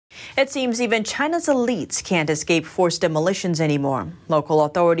It seems even China's elites can't escape forced demolitions anymore. Local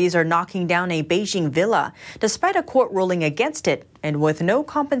authorities are knocking down a Beijing villa, despite a court ruling against it, and with no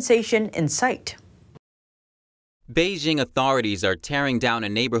compensation in sight. Beijing authorities are tearing down a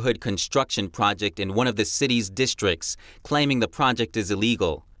neighborhood construction project in one of the city's districts, claiming the project is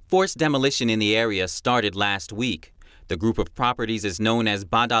illegal. Forced demolition in the area started last week. The group of properties is known as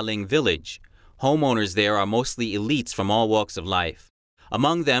Badaling Village. Homeowners there are mostly elites from all walks of life.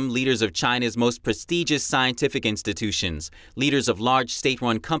 Among them, leaders of China's most prestigious scientific institutions, leaders of large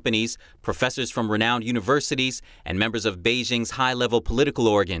state-run companies, professors from renowned universities, and members of Beijing's high-level political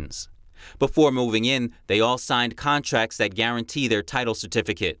organs. Before moving in, they all signed contracts that guarantee their title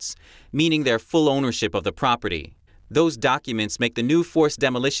certificates, meaning their full ownership of the property. Those documents make the new forced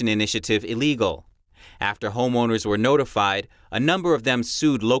demolition initiative illegal. After homeowners were notified, a number of them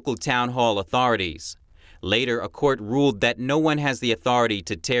sued local town hall authorities. Later, a court ruled that no one has the authority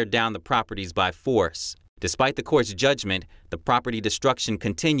to tear down the properties by force. Despite the court's judgment, the property destruction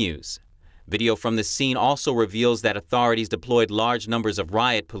continues. Video from the scene also reveals that authorities deployed large numbers of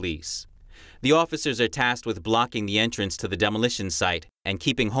riot police. The officers are tasked with blocking the entrance to the demolition site and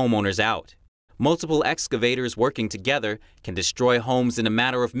keeping homeowners out. Multiple excavators working together can destroy homes in a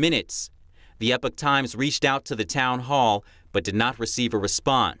matter of minutes. The Epoch Times reached out to the town hall but did not receive a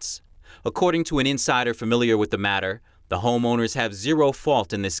response. According to an insider familiar with the matter, the homeowners have zero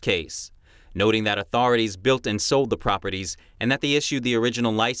fault in this case, noting that authorities built and sold the properties and that they issued the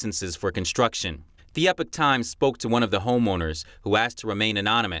original licenses for construction. The Epoch Times spoke to one of the homeowners who asked to remain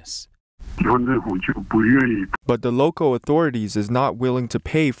anonymous. But the local authorities is not willing to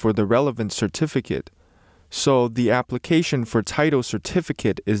pay for the relevant certificate. So the application for title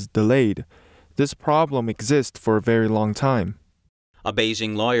certificate is delayed. This problem exists for a very long time. A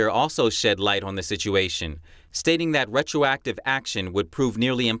Beijing lawyer also shed light on the situation, stating that retroactive action would prove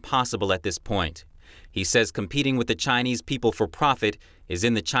nearly impossible at this point. He says competing with the Chinese people for profit is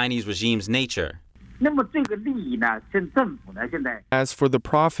in the Chinese regime's nature. As for the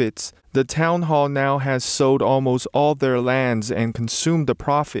profits, the town hall now has sold almost all their lands and consumed the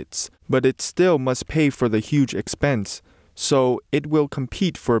profits, but it still must pay for the huge expense. So it will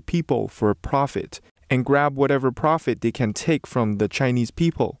compete for people for profit and grab whatever profit they can take from the Chinese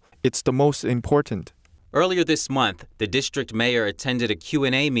people. It's the most important. Earlier this month, the district mayor attended a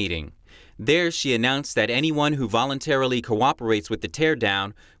Q&A meeting. There, she announced that anyone who voluntarily cooperates with the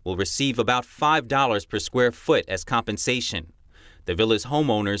teardown will receive about $5 per square foot as compensation. The villa's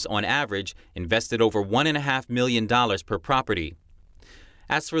homeowners, on average, invested over $1.5 million per property.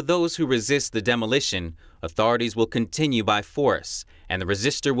 As for those who resist the demolition, authorities will continue by force, and the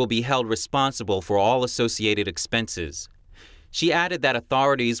resistor will be held responsible for all associated expenses. She added that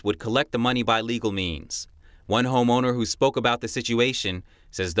authorities would collect the money by legal means. One homeowner who spoke about the situation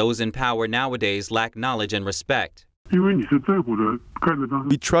says those in power nowadays lack knowledge and respect.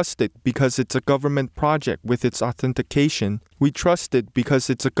 We trust it because it's a government project with its authentication. We trust it because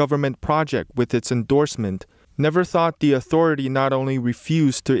it's a government project with its endorsement. Never thought the authority not only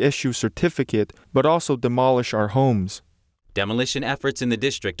refused to issue certificate, but also demolish our homes. Demolition efforts in the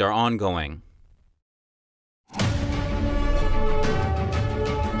district are ongoing.